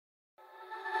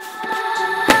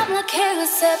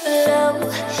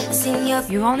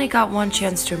You only got one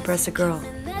chance to impress a girl.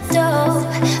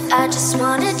 I just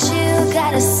wanted you,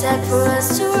 got a set for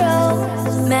us to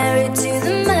roll. Married to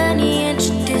the money,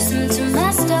 introduce him to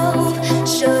my stove.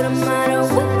 Showed him how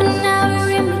to whip and now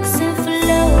we're remixing for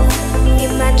low.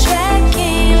 Get my track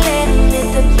in, let him hit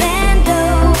the bando.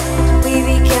 We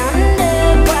be counting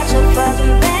up, watch how far the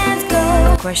bands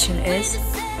go. The question is,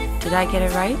 did I get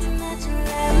it right?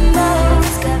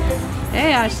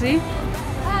 Hey Ashley,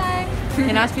 Hi.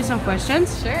 can I ask you some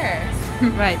questions? Sure.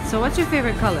 Right, so what's your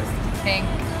favorite color? Pink.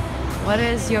 What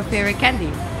is your favorite candy?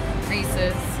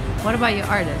 Reese's. What about your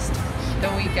artist? The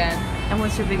Weeknd. And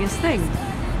what's your biggest thing?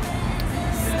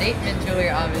 Statement jewelry,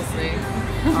 obviously.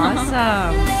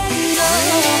 Awesome.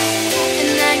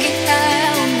 And I get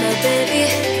high on my baby.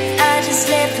 I just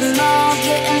let them all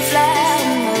get and fly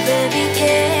on my baby,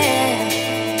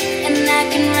 yeah. And I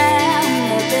can ride on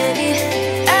my baby.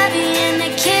 I be in the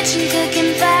kitchen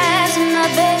cooking pies on my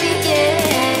baby,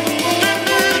 yeah.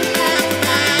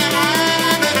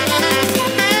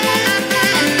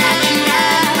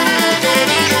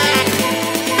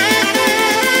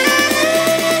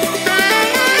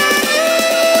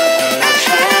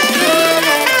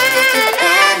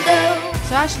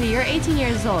 So Ashley, you're 18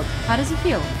 years old. How does it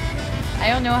feel? I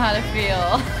don't know how to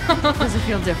feel. Does it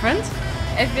feel different?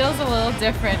 It feels a little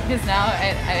different because now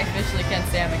I officially can't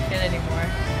say I'm a kid anymore.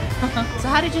 So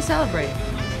how did you celebrate?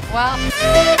 Well,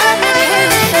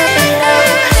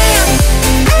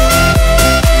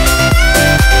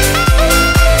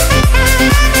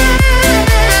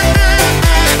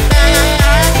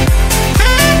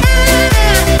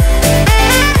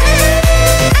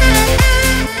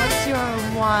 What's your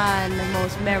one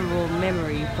most memorable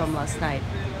memory from last night?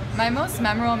 my most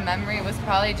memorable memory was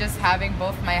probably just having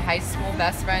both my high school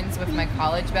best friends with my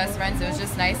college best friends. It was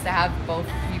just nice to have both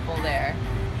people there.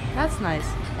 That's nice.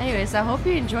 Anyways, I hope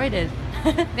you enjoyed it.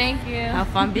 Thank you. Have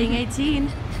fun being 18.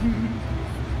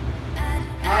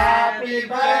 Happy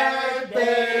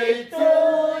birthday